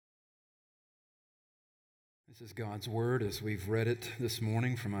This is God's Word as we've read it this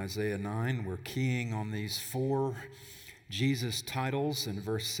morning from Isaiah 9. We're keying on these four Jesus titles in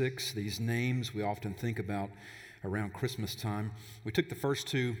verse 6, these names we often think about around Christmas time. We took the first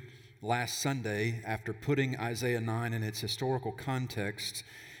two last Sunday after putting Isaiah 9 in its historical context.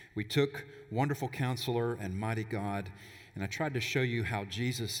 We took Wonderful Counselor and Mighty God, and I tried to show you how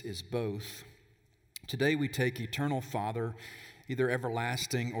Jesus is both. Today we take Eternal Father, either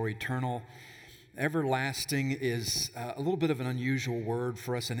everlasting or eternal. Everlasting is a little bit of an unusual word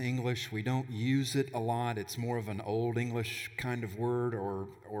for us in English. We don't use it a lot. It's more of an old English kind of word,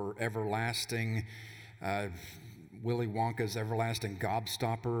 or everlasting. Willy Wonka's everlasting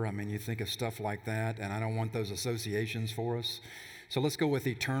gobstopper. I mean, you think of stuff like that, and I don't want those associations for us. So let's go with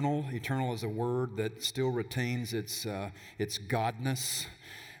eternal. Eternal is a word that still retains its godness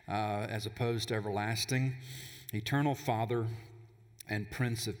as opposed to everlasting. Eternal Father and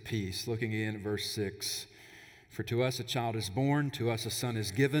Prince of Peace. Looking again at verse 6. For to us a child is born, to us a son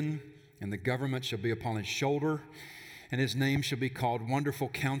is given, and the government shall be upon his shoulder, and his name shall be called Wonderful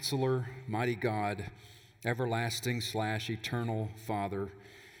Counselor, Mighty God, Everlasting/Eternal Father,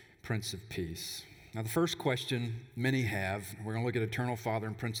 Prince of Peace. Now the first question many have, we're going to look at Eternal Father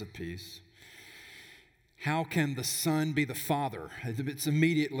and Prince of Peace. How can the Son be the Father? It's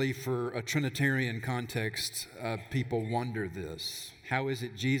immediately, for a Trinitarian context, people wonder this. How is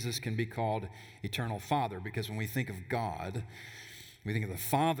it Jesus can be called Eternal Father? Because when we think of God, we think of the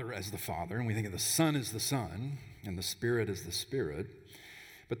Father as the Father, and we think of the Son as the Son, and the Spirit as the Spirit.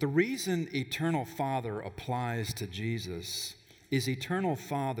 But the reason Eternal Father applies to Jesus is Eternal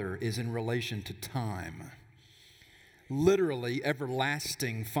Father is in relation to time. Literally,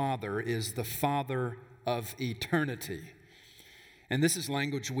 Everlasting Father is the Father of eternity. And this is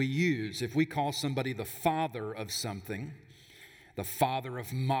language we use. If we call somebody the father of something, the father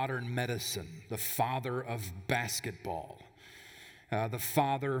of modern medicine, the father of basketball, the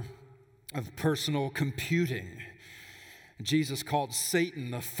father of personal computing. Jesus called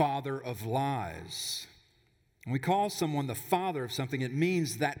Satan the father of lies. When we call someone the father of something, it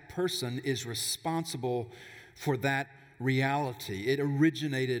means that person is responsible for that reality. It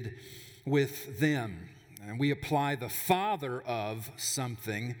originated with them. And we apply the father of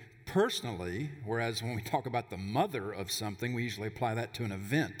something personally, whereas when we talk about the mother of something, we usually apply that to an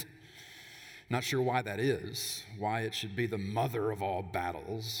event. Not sure why that is, why it should be the mother of all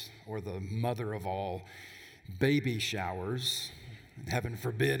battles or the mother of all baby showers. Heaven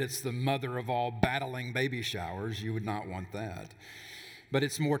forbid it's the mother of all battling baby showers. You would not want that. But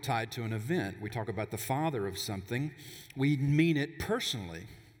it's more tied to an event. We talk about the father of something, we mean it personally.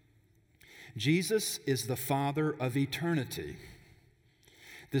 Jesus is the Father of eternity.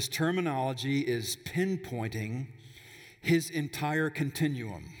 This terminology is pinpointing his entire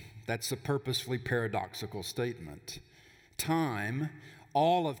continuum. That's a purposefully paradoxical statement. Time,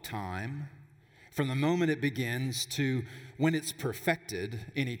 all of time, from the moment it begins to when it's perfected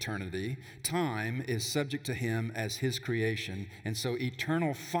in eternity, time is subject to him as his creation. And so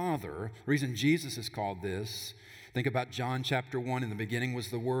Eternal Father, the reason Jesus is called this, think about John chapter 1. In the beginning was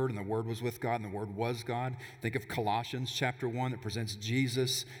the Word, and the Word was with God, and the Word was God. Think of Colossians chapter 1 that presents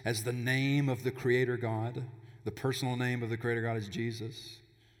Jesus as the name of the Creator God. The personal name of the Creator God is Jesus.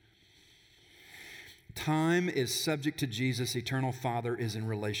 Time is subject to Jesus. Eternal Father is in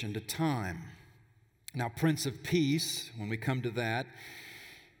relation to time. Now, Prince of Peace, when we come to that,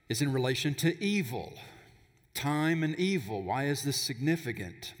 is in relation to evil. Time and evil. Why is this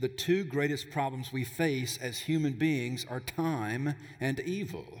significant? The two greatest problems we face as human beings are time and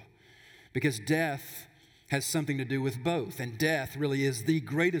evil, because death has something to do with both, and death really is the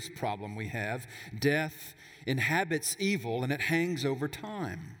greatest problem we have. Death inhabits evil, and it hangs over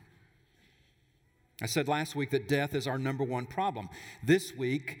time. I said last week that death is our number one problem. This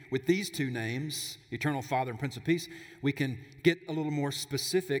week, with these two names, Eternal Father and Prince of Peace, we can get a little more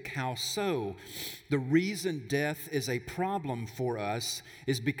specific. How so? The reason death is a problem for us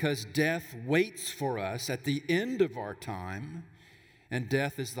is because death waits for us at the end of our time, and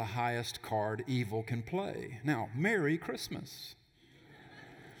death is the highest card evil can play. Now, Merry Christmas.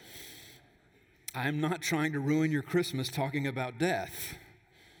 I'm not trying to ruin your Christmas talking about death.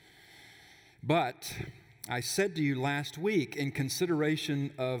 But I said to you last week, in consideration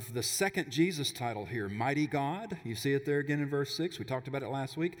of the second Jesus title here, Mighty God, you see it there again in verse 6. We talked about it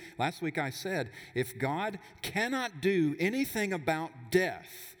last week. Last week I said, if God cannot do anything about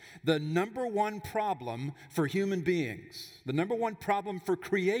death, the number one problem for human beings, the number one problem for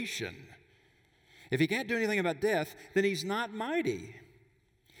creation, if he can't do anything about death, then he's not mighty.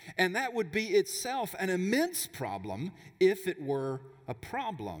 And that would be itself an immense problem if it were a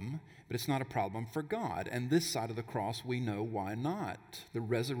problem, but it's not a problem for God. And this side of the cross, we know why not. The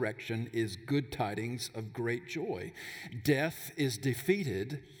resurrection is good tidings of great joy. Death is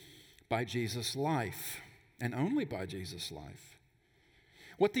defeated by Jesus' life, and only by Jesus' life.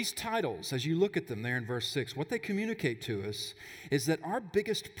 What these titles, as you look at them there in verse 6, what they communicate to us is that our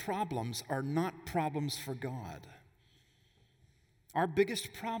biggest problems are not problems for God. Our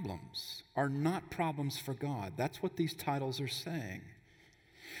biggest problems are not problems for God. That's what these titles are saying.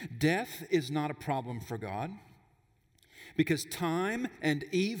 Death is not a problem for God because time and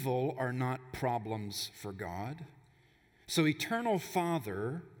evil are not problems for God. So Eternal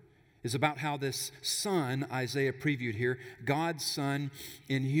Father is about how this Son, Isaiah previewed here, God's Son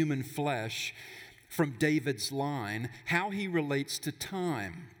in human flesh from David's line, how he relates to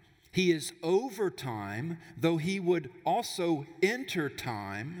time. He is over time, though he would also enter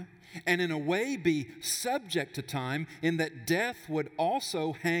time, and in a way be subject to time, in that death would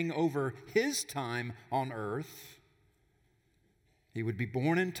also hang over his time on earth. He would be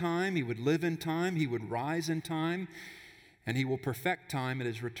born in time, he would live in time, he would rise in time, and he will perfect time at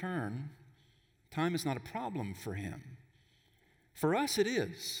his return. Time is not a problem for him. For us it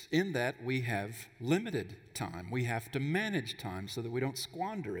is, in that we have limited time. We have to manage time so that we don't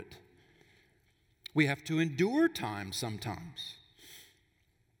squander it. We have to endure time sometimes.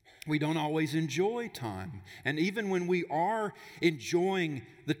 We don't always enjoy time. And even when we are enjoying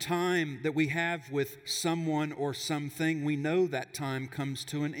the time that we have with someone or something, we know that time comes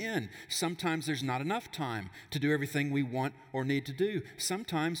to an end. Sometimes there's not enough time to do everything we want or need to do.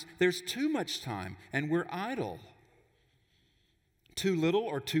 Sometimes there's too much time and we're idle. Too little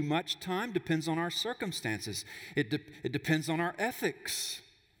or too much time depends on our circumstances. It depends on our ethics.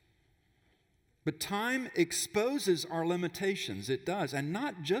 But time exposes our limitations. It does. And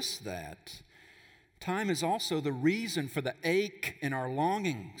not just that. Time is also the reason for the ache in our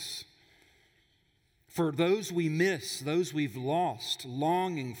longings. For those we miss, those we've lost,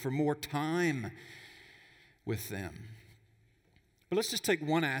 longing for more time with them. But let's just take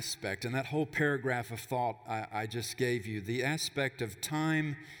one aspect in that whole paragraph of thought I just gave you, the aspect of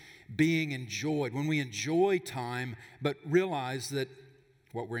time being enjoyed. When we enjoy time, but realize that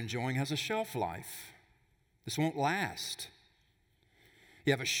what we're enjoying has a shelf life. This won't last.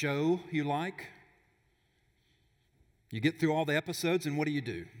 You have a show you like. You get through all the episodes, and what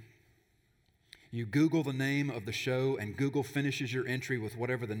do? You Google the name of the show, and Google finishes your entry with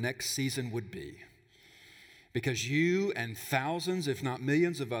whatever the next season would be. Because you and thousands, if not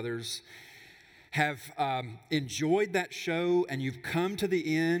millions of others, have enjoyed that show, and you've come to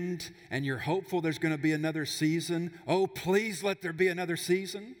the end, and you're hopeful there's going to be another season. Oh, please let there be another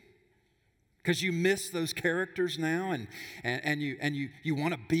season. Because you miss those characters now, and you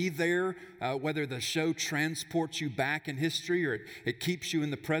want to be there, whether the show transports you back in history, or it keeps you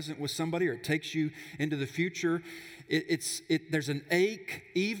in the present with somebody, or it takes you into the future. There's an ache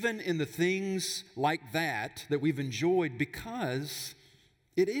even in the things like that we've enjoyed because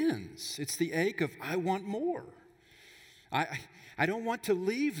it ends. It's the ache of, I want more. I don't want to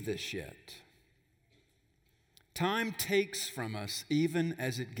leave this yet. Time takes from us even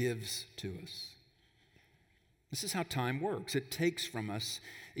as it gives to us. This is how time works. It takes from us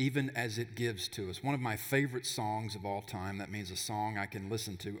even as it gives to us. One of my favorite songs of all time, that means a song I can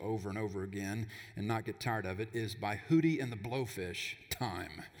listen to over and over again and not get tired of it, is by Hootie and the Blowfish,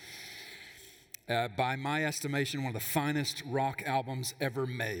 Time. By my estimation, one of the finest rock albums ever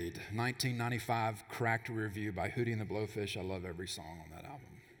made. 1995 cracked review by Hootie and the Blowfish. I love every song on that album.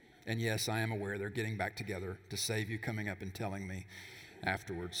 And yes, I am aware they're getting back together to save you coming up and telling me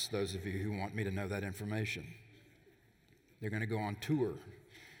afterwards, those of you who want me to know that information. They're going to go on tour.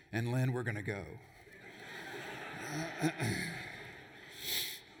 And Lynn, we're going to go.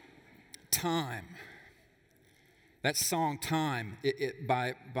 Time. That song, Time,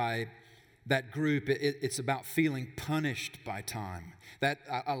 by that group, it's about feeling punished by time. That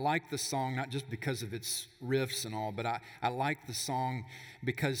I like the song not just because of its riffs and all, but I like the song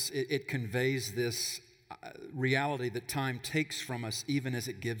because it conveys this reality that time takes from us even as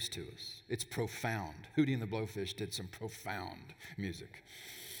it gives to us. It's profound. Hootie and the Blowfish did some profound music.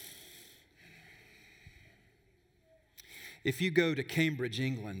 If you go to Cambridge,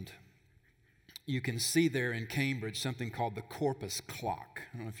 England, you can see there in Cambridge something called the Corpus Clock.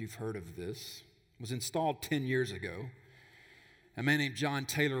 I don't know if you've heard of this. It was installed 10 years ago. A man named John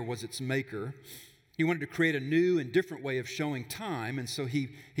Taylor was its maker. He wanted to create a new and different way of showing time, and so he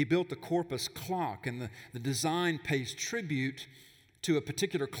built the Corpus Clock, and the design pays tribute to a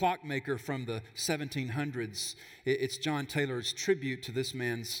particular clockmaker from the 1700s. It's John Taylor's tribute to this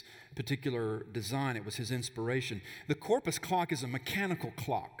man's particular design. It was his inspiration. The Corpus clock is a mechanical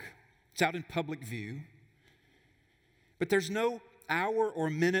clock. It's out in public view. But there's no hour or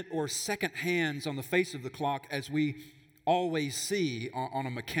minute or second hands on the face of the clock as we always see on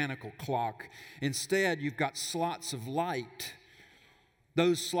a mechanical clock. Instead, you've got slots of light.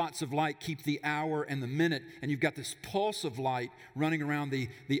 Those slots of light keep the hour and the minute, and you've got this pulse of light running around the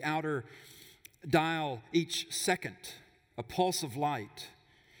outer dial each second, a pulse of light.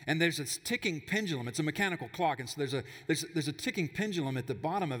 And there's this ticking pendulum. It's a mechanical clock, and so there's a ticking pendulum at the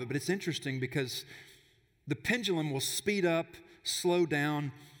bottom of it, but it's interesting because the pendulum will speed up, slow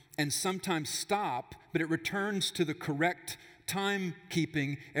down, and sometimes stop, but it returns to the correct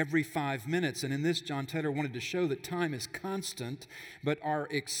timekeeping every 5 minutes. And in this, John Taylor wanted to show that time is constant, but our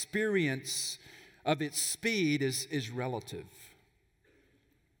experience of its speed is relative.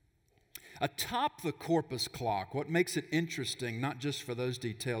 Atop the Corpus clock, what makes it interesting, not just for those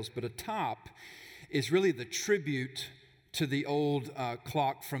details, but atop is really the tribute to the old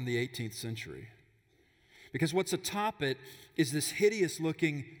clock from the 18th century. Because what's atop it is this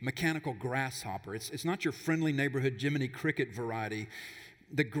hideous-looking mechanical grasshopper. It's not your friendly neighborhood Jiminy Cricket variety.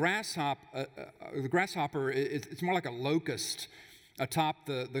 The grasshopper, it's more like a locust atop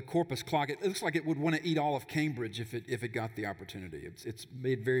the Corpus clock. It looks like it would want to eat all of Cambridge if it got the opportunity. It's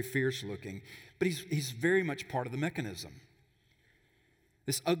made very fierce-looking, but he's very much part of the mechanism.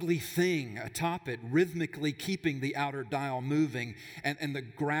 This ugly thing atop it, rhythmically keeping the outer dial moving, and the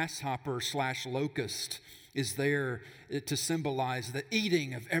grasshopper/locust is there to symbolize the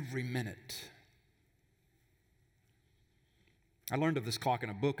eating of every minute. I learned of this clock in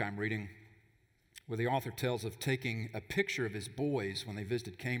a book I'm reading where the author tells of taking a picture of his boys when they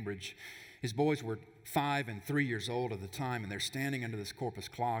visited Cambridge. His boys were 5 and 3 years old at the time, and they're standing under this Corpus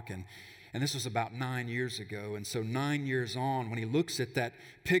clock, and this was about 9 years ago. And so 9 years on, when he looks at that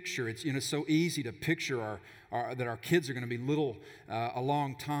picture, it's so easy to picture that our kids are going to be little a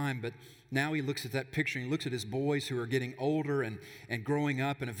long time, but now he looks at that picture and he looks at his boys who are getting older and growing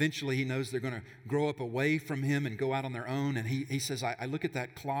up, and eventually he knows they're going to grow up away from him and go out on their own. And he says, I look at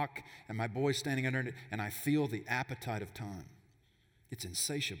that clock and my boys standing under it, and I feel the appetite of time. It's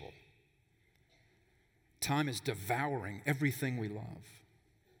insatiable. Time is devouring everything we love.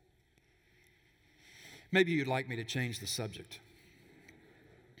 Maybe you'd like me to change the subject.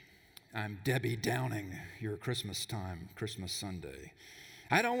 I'm Debbie Downing your Christmas time, Christmas Sunday.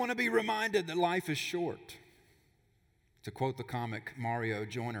 I don't want to be reminded that life is short. To quote the comic Mario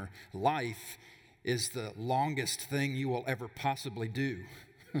Joyner, life is the longest thing you will ever possibly do.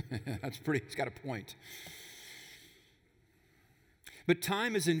 It's got a point. But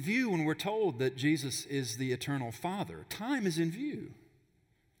time is in view when we're told that Jesus is the eternal Father. Time is in view.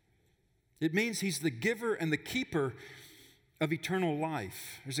 It means he's the giver and the keeper of eternal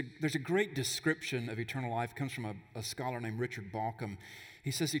life. There's a great description of eternal life. It comes from a scholar named Richard Bauckham. He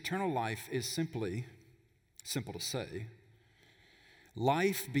says eternal life is simple to say,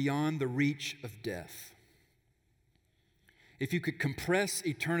 life beyond the reach of death. If you could compress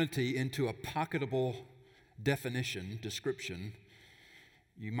eternity into a pocketable description,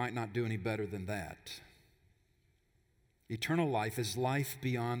 you might not do any better than that. Eternal life is life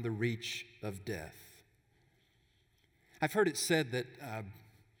beyond the reach of death. I've heard it said that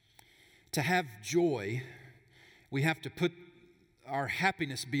to have joy, we have to put our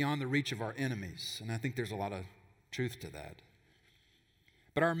happiness beyond the reach of our enemies. And I think there's a lot of truth to that.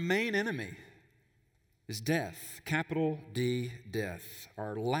 But our main enemy is death, capital D, death.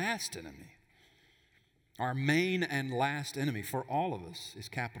 Our last enemy, our main and last enemy for all of us is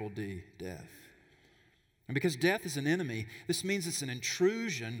capital D, death. And because death is an enemy, this means it's an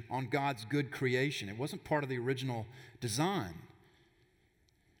intrusion on God's good creation. It wasn't part of the original design.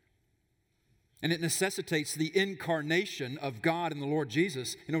 And it necessitates the incarnation of God in the Lord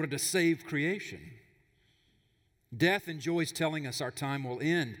Jesus in order to save creation. Death enjoys telling us our time will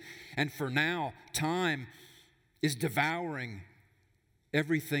end. And for now, time is devouring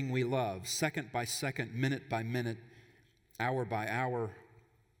everything we love, second by second, minute by minute, hour by hour,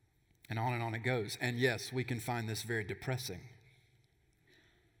 and on it goes. And yes, we can find this very depressing.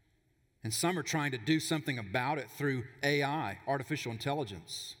 And some are trying to do something about it through AI, artificial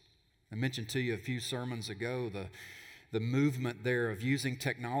intelligence. I mentioned to you a few sermons ago the movement there of using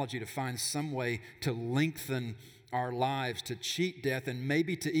technology to find some way to lengthen our lives, to cheat death, and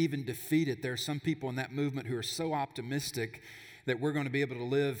maybe to even defeat it. There are some people in that movement who are so optimistic that we're going to be able to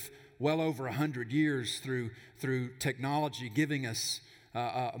live well over 100 years through technology giving us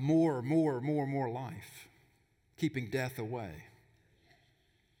more life, keeping death away.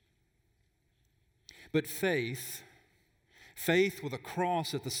 But faith with a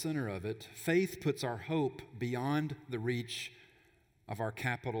cross at the center of it, faith puts our hope beyond the reach of our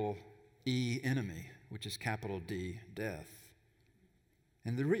capital E enemy, which is capital D, death.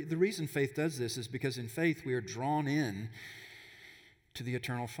 And the reason faith does this is because in faith we are drawn in to the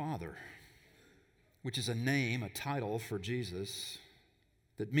eternal Father, which is a name, a title for Jesus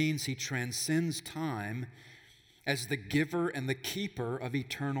that means he transcends time as the giver and the keeper of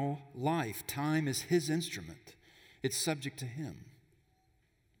eternal life. Time is his instrument. It's subject to him.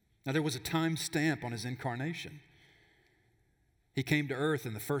 Now, there was a time stamp on his incarnation. He came to earth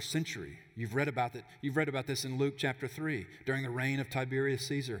in the first century. You've read about this in Luke chapter 3, during the reign of Tiberius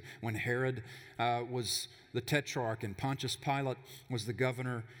Caesar, when Herod was the tetrarch and Pontius Pilate was the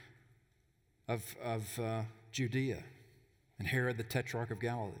governor of Judea, and Herod the tetrarch of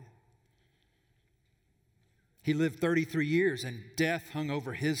Galilee. He lived 33 years, and death hung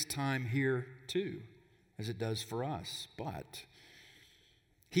over his time here too, as it does for us. But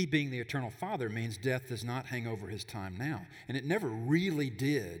he, being the eternal Father, means death does not hang over his time now. And it never really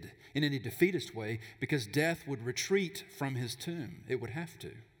did in any defeatist way, because death would retreat from his tomb. It would have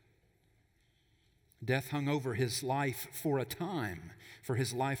to. Death hung over his life for a time, for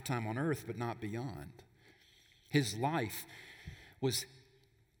his lifetime on earth, but not beyond. His life was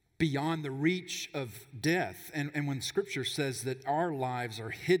beyond the reach of death. And when Scripture says that our lives are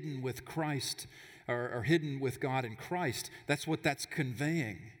hidden with Christ, are hidden with God in Christ, that's what that's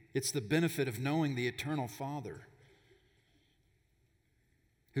conveying. It's the benefit of knowing the eternal Father,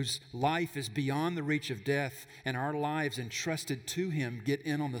 whose life is beyond the reach of death, and our lives entrusted to him get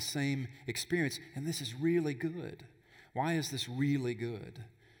in on the same experience. And this is really good. Why is this really good?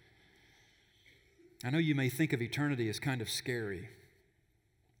 I know you may think of eternity as kind of scary,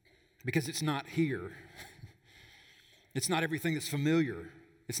 because it's not here. It's not everything that's familiar.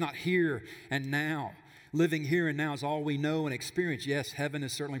 It's not here and now. Living here and now is all we know and experience. Yes, heaven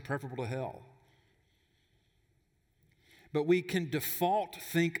is certainly preferable to hell. But we can default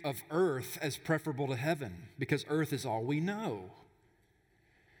think of earth as preferable to heaven because earth is all we know.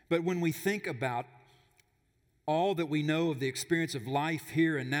 But when we think about all that we know of the experience of life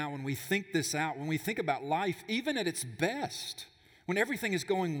here and now, when we think this out, when we think about life even at its best, when everything is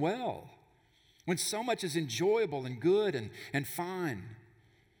going well, when so much is enjoyable and good and fine,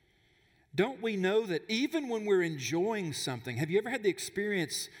 don't we know that even when we're enjoying something, have you ever had the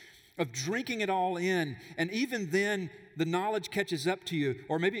experience of drinking it all in, and even then the knowledge catches up to you,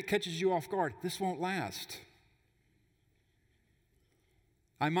 or maybe it catches you off guard? This won't last.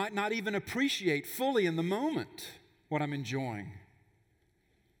 I might not even appreciate fully in the moment what I'm enjoying,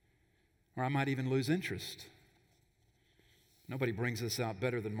 or I might even lose interest. Nobody brings this out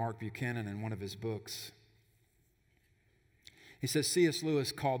better than Mark Buchanan in one of his books. He says C.S.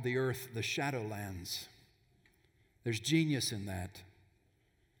 Lewis called the earth the Shadowlands. There's genius in that.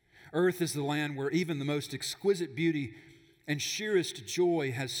 Earth is the land where even the most exquisite beauty and sheerest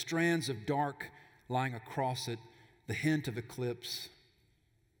joy has strands of dark lying across it, the hint of eclipse.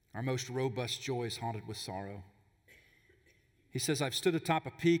 Our most robust joy is haunted with sorrow. He says, I've stood atop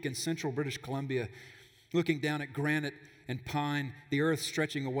a peak in central British Columbia, looking down at granite and pine, the earth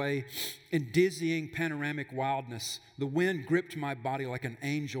stretching away in dizzying panoramic wildness. The wind gripped my body like an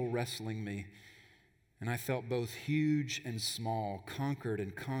angel wrestling me, and I felt both huge and small, conquered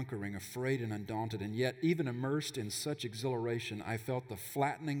and conquering, afraid and undaunted, and yet even immersed in such exhilaration, I felt the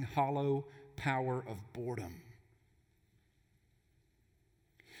flattening, hollow power of boredom.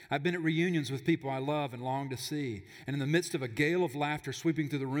 I've been at reunions with people I love and long to see, and in the midst of a gale of laughter sweeping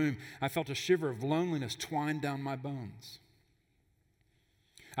through the room, I felt a shiver of loneliness twine down my bones.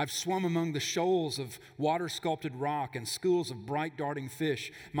 I've swum among the shoals of water-sculpted rock and schools of bright darting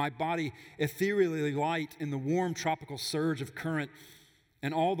fish, my body ethereally light in the warm tropical surge of current,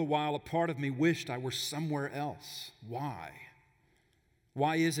 and all the while a part of me wished I were somewhere else. Why?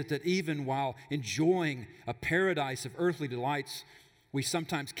 Why is it that even while enjoying a paradise of earthly delights, we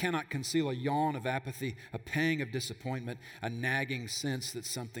sometimes cannot conceal a yawn of apathy, a pang of disappointment, a nagging sense that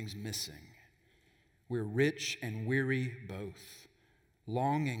something's missing? We're rich and weary both,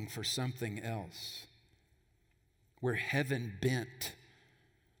 longing for something else. We're heaven bent,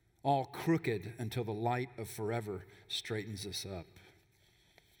 all crooked until the light of forever straightens us up.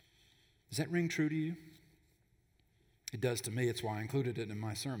 Does that ring true to you? It does to me. It's why I included it in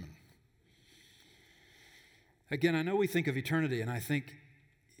my sermon. Again, I know we think of eternity, and I think,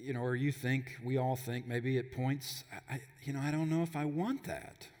 or you think, we all think, maybe at points, I don't know if I want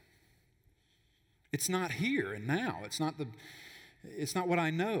that. It's not here and now. It's not what I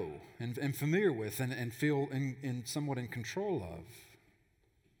know and familiar with and feel somewhat in control of.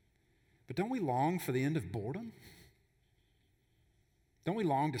 But don't we long for the end of boredom? Don't we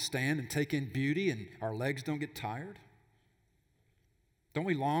long to stand and take in beauty and our legs don't get tired? Don't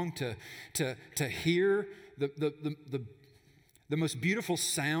we long to hear the most beautiful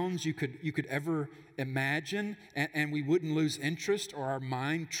sounds you could ever imagine, and we wouldn't lose interest or our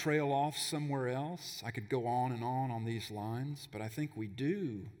mind trail off somewhere else? I could go on and on these lines, but I think we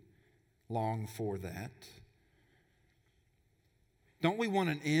do long for that. Don't we want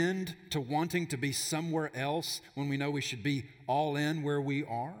an end to wanting to be somewhere else when we know we should be all in where we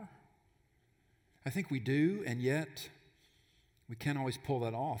are? I think we do, and yet we can't always pull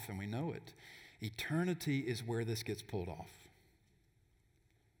that off, and we know it. Eternity is where this gets pulled off.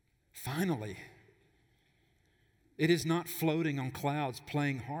 Finally, it is not floating on clouds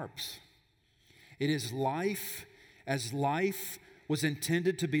playing harps. It is life as life was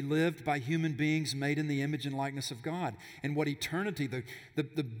intended to be lived by human beings made in the image and likeness of God. And what eternity,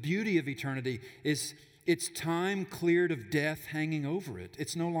 the beauty of eternity is it's time cleared of death hanging over it.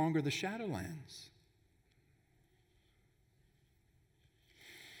 It's no longer the Shadowlands.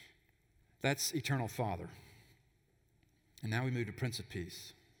 That's Eternal Father. And now we move to Prince of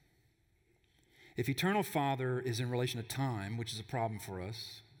Peace. If Eternal Father is in relation to time, which is a problem for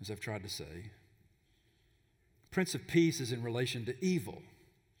us, as I've tried to say, Prince of Peace is in relation to evil.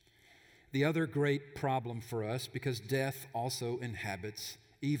 The other great problem for us, because death also inhabits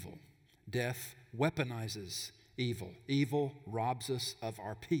evil. Death weaponizes evil. Evil robs us of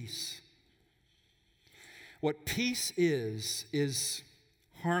our peace. What peace is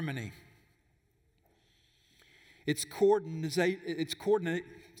harmony. It's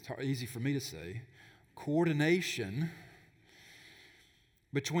easy for me to say, coordination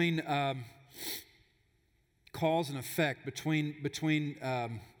between cause and effect, between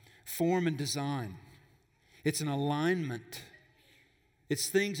form and design. It's an alignment. It's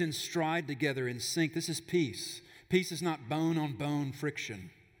things in stride together, in sync. This is peace. Peace is not bone-on-bone friction.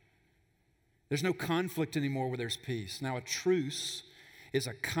 There's no conflict anymore where there's peace. Now, a truce is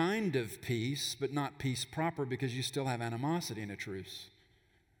a kind of peace, but not peace proper, because you still have animosity in a truce.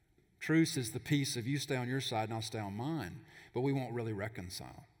 Truce is the peace of you stay on your side and I'll stay on mine, but we won't really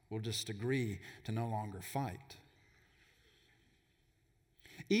reconcile. We'll just agree to no longer fight.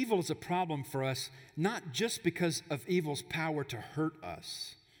 Evil is a problem for us, not just because of evil's power to hurt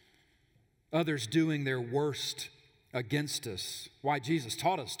us, others doing their worst against us. Why Jesus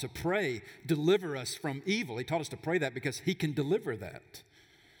taught us to pray, deliver us from evil. He taught us to pray that because He can deliver that.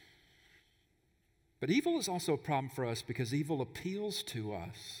 But evil is also a problem for us because evil appeals to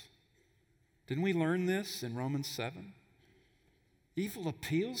us. Didn't we learn this in Romans 7? Evil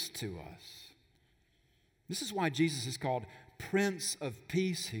appeals to us. This is why Jesus is called Prince of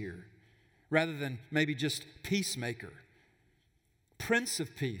Peace here, rather than maybe just peacemaker. Prince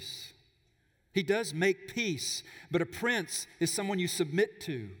of Peace. He does make peace, but a prince is someone you submit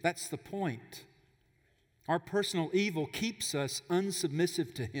to. That's the point. Our personal evil keeps us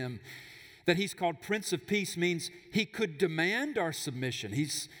unsubmissive to Him. That He's called Prince of Peace means He could demand our submission.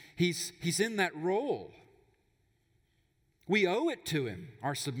 He's in that role. We owe it to Him,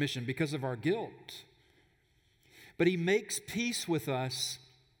 our submission, because of our guilt. But He makes peace with us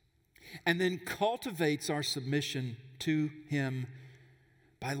and then cultivates our submission to Him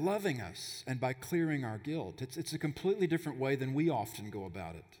by loving us and by clearing our guilt. It's a completely different way than we often go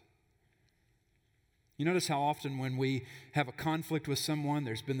about it. You notice how often when we have a conflict with someone,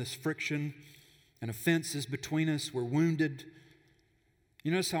 there's been this friction, an offense is between us, we're wounded.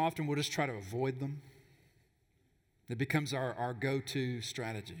 You notice how often we'll just try to avoid them? It becomes our go-to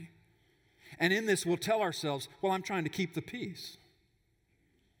strategy. And in this, we'll tell ourselves, well, I'm trying to keep the peace.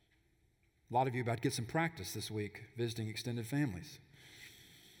 A lot of you about to get some practice this week visiting extended families.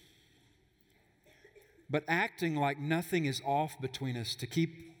 But acting like nothing is off between us to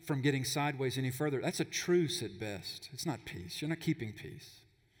keep from getting sideways any further, that's a truce at best. It's not peace. You're not keeping peace.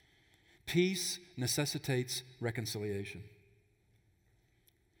 Peace necessitates reconciliation.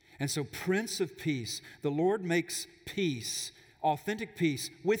 And so, Prince of Peace, the Lord makes peace, authentic peace,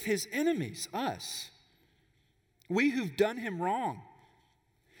 with His enemies, us. We who've done Him wrong,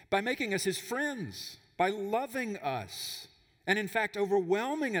 by making us His friends, by loving us, and in fact,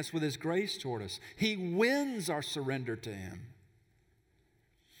 overwhelming us with His grace toward us. He wins our surrender to Him.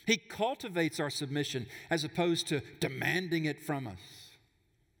 He cultivates our submission as opposed to demanding it from us,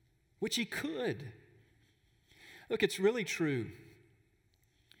 which He could. Look, it's really true.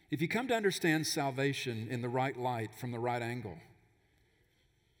 If you come to understand salvation in the right light, from the right angle,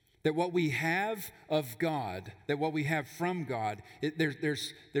 that what we have of God, that what we have from God,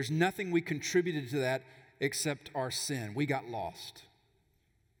 there's nothing we contributed to that except our sin. We got lost.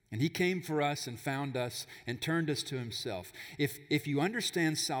 And he came for us and found us and turned us to himself. If you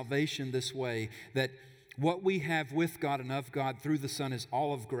understand salvation this way, that what we have with God and of God through the Son is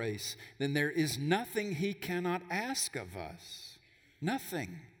all of grace, then there is nothing he cannot ask of us.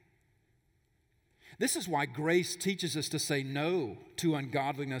 Nothing. This is why grace teaches us to say no to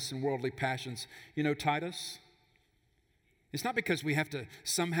ungodliness and worldly passions. You know, Titus? It's not because we have to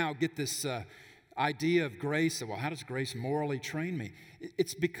somehow get this idea of grace, well, how does grace morally train me?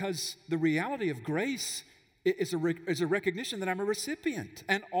 It's because the reality of grace is a recognition that I'm a recipient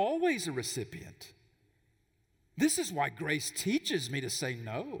and always a recipient. This is why grace teaches me to say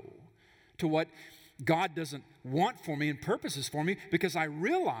no to what God doesn't want for me and purposes for me, because I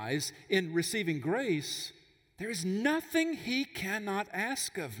realize in receiving grace, there is nothing he cannot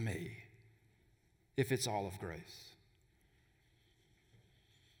ask of me if it's all of grace.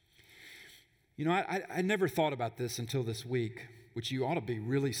 You know, I never thought about this until this week, which you ought to be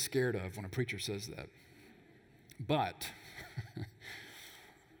really scared of when a preacher says that. But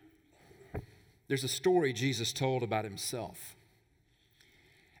there's a story Jesus told about himself.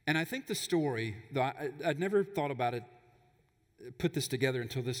 And I think the story, though I'd never thought about it, put this together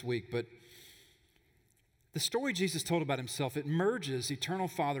until this week, but the story Jesus told about himself, it merges Eternal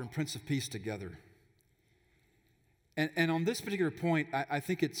Father and Prince of Peace together. And on this particular point, I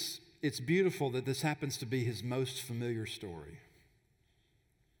think it's beautiful that this happens to be his most familiar story.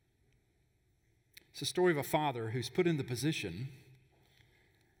 It's a story of a father who's put in the position,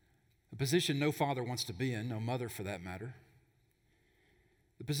 a position no father wants to be in, no mother for that matter,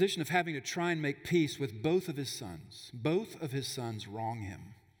 the position of having to try and make peace with both of his sons. Both of his sons wrong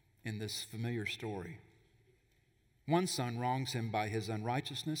him in this familiar story. One son wrongs him by his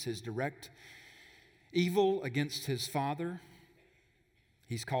unrighteousness, his direct evil against his father.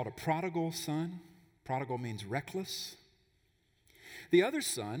 He's called a prodigal son. Prodigal means reckless. The other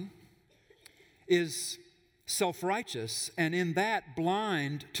son is self-righteous, and in that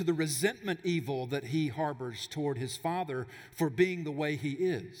blind to the resentment evil that he harbors toward his father for being the way he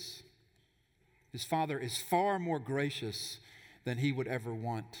is. His father is far more gracious than he would ever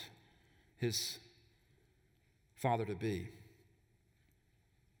want his father to be.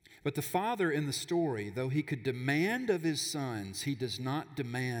 But the father in the story, though he could demand of his sons, he does not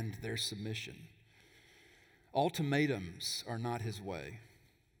demand their submission. Ultimatums are not his way.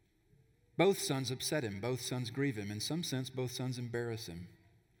 Both sons upset him. Both sons grieve him. In some sense, both sons embarrass him.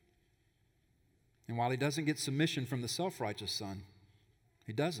 And while he doesn't get submission from the self-righteous son,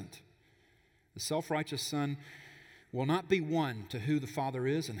 he doesn't. The self-righteous son will not be won to who the father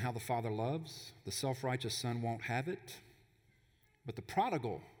is and how the father loves. The self-righteous son won't have it. But the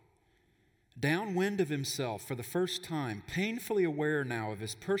prodigal, downwind of himself for the first time, painfully aware now of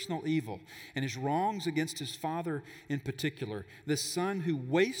his personal evil and his wrongs against his father in particular, this son who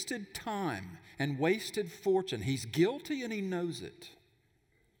wasted time and wasted fortune, he's guilty and he knows it.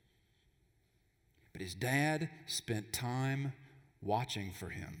 But his dad spent time watching for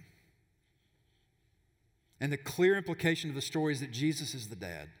him. And the clear implication of the story is that Jesus is the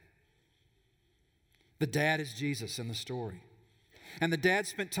dad. The dad is Jesus in the story. And the dad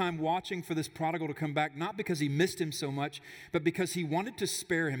spent time watching for this prodigal to come back, not because he missed him so much, but because he wanted to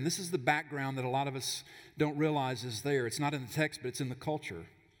spare him. This is the background that a lot of us don't realize is there. It's not in the text, but it's in the culture.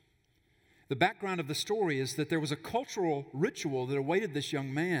 The background of the story is that there was a cultural ritual that awaited this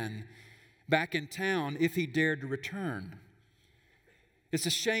young man back in town if he dared to return. It's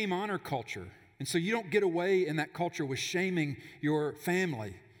a shame-honor culture. And so you don't get away in that culture with shaming your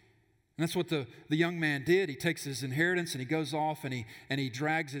family. And that's what the young man did. He takes his inheritance and he goes off and he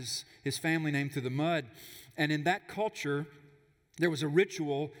drags his family name through the mud. And in that culture, there was a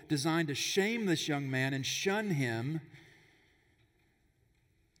ritual designed to shame this young man and shun him,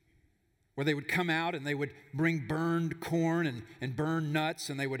 where they would come out and they would bring burned corn and burned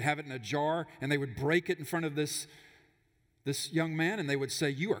nuts, and they would have it in a jar, and they would break it in front of this young man, and they would say,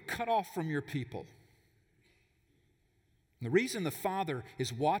 "You are cut off from your people." And the reason the father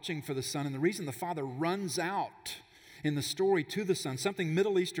is watching for the son, and the reason the father runs out in the story to the son, something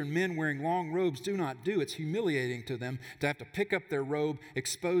Middle Eastern men wearing long robes do not do. It's humiliating to them to have to pick up their robe,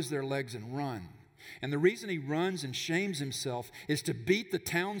 expose their legs, and run. And the reason he runs and shames himself is to beat the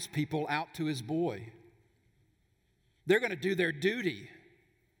townspeople out to his boy. They're going to do their duty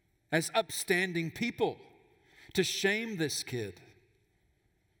as upstanding people to shame this kid.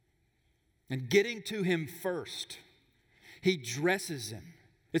 And getting to him first, he dresses him.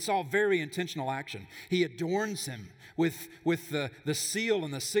 It's all very intentional action. He adorns him with the seal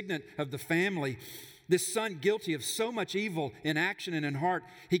and the signet of the family. This son, guilty of so much evil in action and in heart,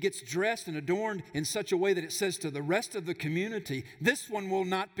 he gets dressed and adorned in such a way that it says to the rest of the community, this one will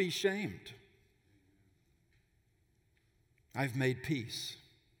not be shamed. I've made peace.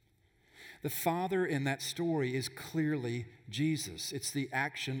 The Father in that story is clearly Jesus. It's the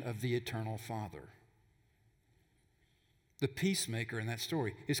action of the eternal Father. The peacemaker in that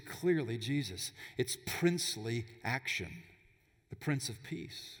story is clearly Jesus. It's princely action, the Prince of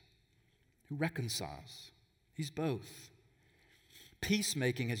Peace, who reconciles. He's both.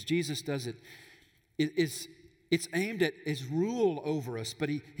 Peacemaking, as Jesus does it, it's aimed at his rule over us, but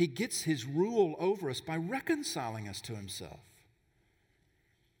he gets his rule over us by reconciling us to himself.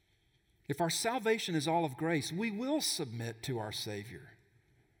 If our salvation is all of grace, we will submit to our Savior.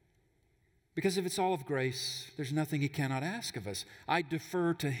 Because if it's all of grace, there's nothing he cannot ask of us. I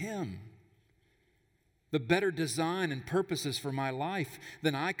defer to him. The better design and purposes for my life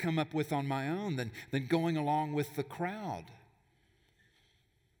than I come up with on my own, than going along with the crowd.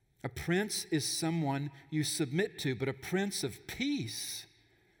 A prince is someone you submit to, but a prince of peace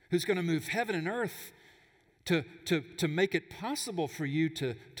who's going to move heaven and earth to make it possible for you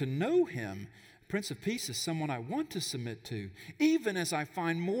to know him. Prince of Peace is someone I want to submit to, even as I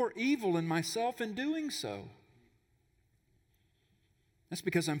find more evil in myself in doing so. That's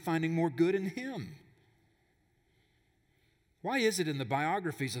because I'm finding more good in him. Why is it in the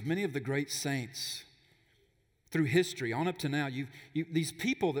biographies of many of the great saints through history on up to now, these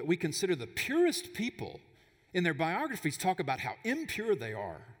people that we consider the purest people, in their biographies talk about how impure they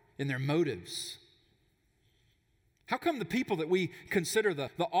are in their motives? How come the people that we consider the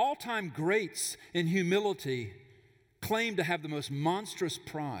all-time greats in humility claim to have the most monstrous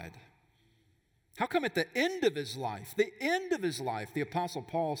pride? How come at the end of his life, the Apostle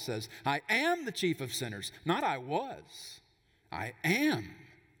Paul says, I am the chief of sinners, not I was, I am.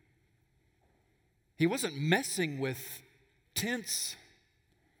 He wasn't messing with tense.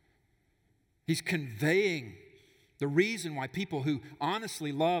 He's conveying the reason why people who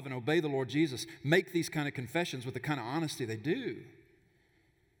honestly love and obey the Lord Jesus make these kind of confessions with the kind of honesty they do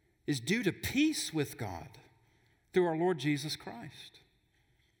is due to peace with God through our Lord Jesus Christ.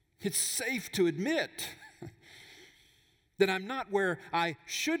 It's safe to admit that I'm not where I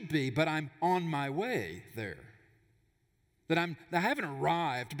should be, but I'm on my way there. That I haven't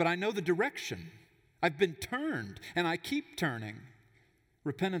arrived, but I know the direction. I've been turned, and I keep turning.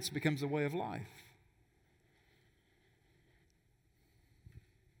 Repentance becomes a way of life.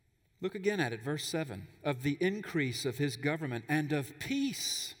 Look again at it, verse 7. Of the increase of his government and of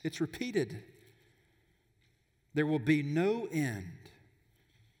peace. It's repeated. There will be no end.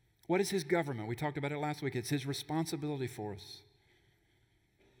 What is his government? We talked about it last week. It's his responsibility for us.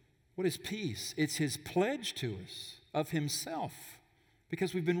 What is peace? It's his pledge to us of himself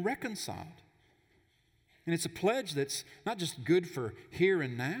because we've been reconciled. And it's a pledge that's not just good for here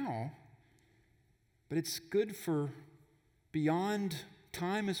and now, but it's good for beyond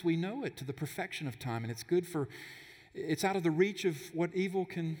time as we know it, to the perfection of time. And it's out of the reach of what evil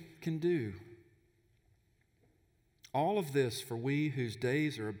can do. All of this for we whose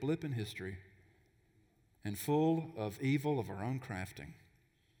days are a blip in history and full of evil of our own crafting.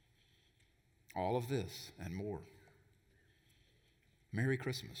 All of this and more. Merry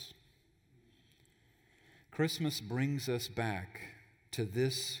Christmas. Christmas brings us back to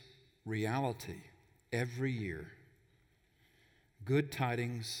this reality every year. Good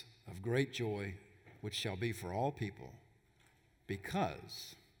tidings of great joy, which shall be for all people,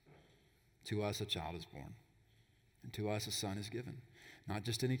 because to us a child is born, and to us a son is given. Not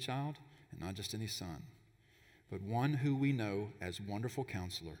just any child, and not just any son, but one who we know as Wonderful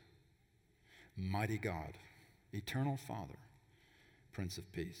Counselor, Mighty God, Eternal Father, Prince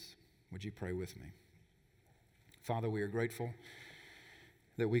of Peace. Would you pray with me? Father, we are grateful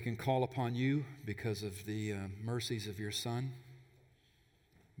that we can call upon you because of the mercies of your Son,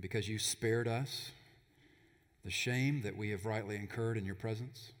 because you spared us the shame that we have rightly incurred in your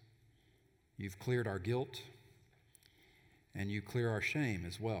presence. You've cleared our guilt, and you clear our shame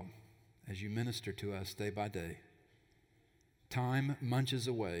as well as you minister to us day by day. Time munches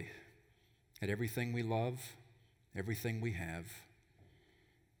away at everything we love, everything we have,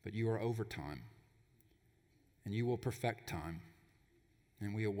 but you are over time, and you will perfect time.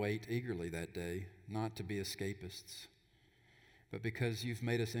 And we await eagerly that day, not to be escapists, but because you've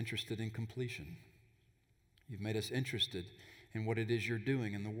made us interested in completion. You've made us interested in what it is you're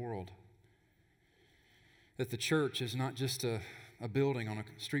doing in the world. That the church is not just a building on a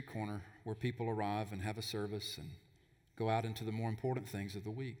street corner where people arrive and have a service and go out into the more important things of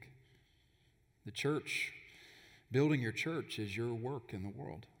the week. The church, building your church, is your work in the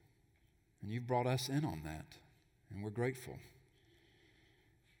world. And you've brought us in on that, and we're grateful.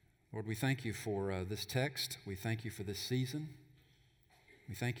 Lord, we thank you for this text. We thank you for this season.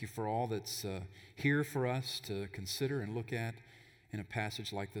 We thank you for all that's here for us to consider and look at in a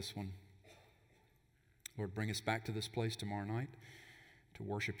passage like this one. Lord, bring us back to this place tomorrow night to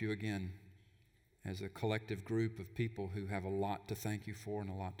worship you again as a collective group of people who have a lot to thank you for and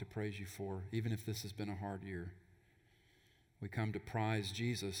a lot to praise you for, even if this has been a hard year. We come to prize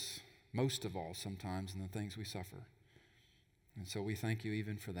Jesus most of all sometimes in the things we suffer. And so we thank you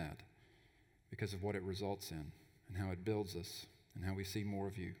even for that, because of what it results in and how it builds us and how we see more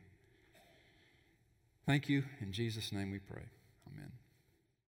of you. Thank you. In Jesus' name we pray. Amen.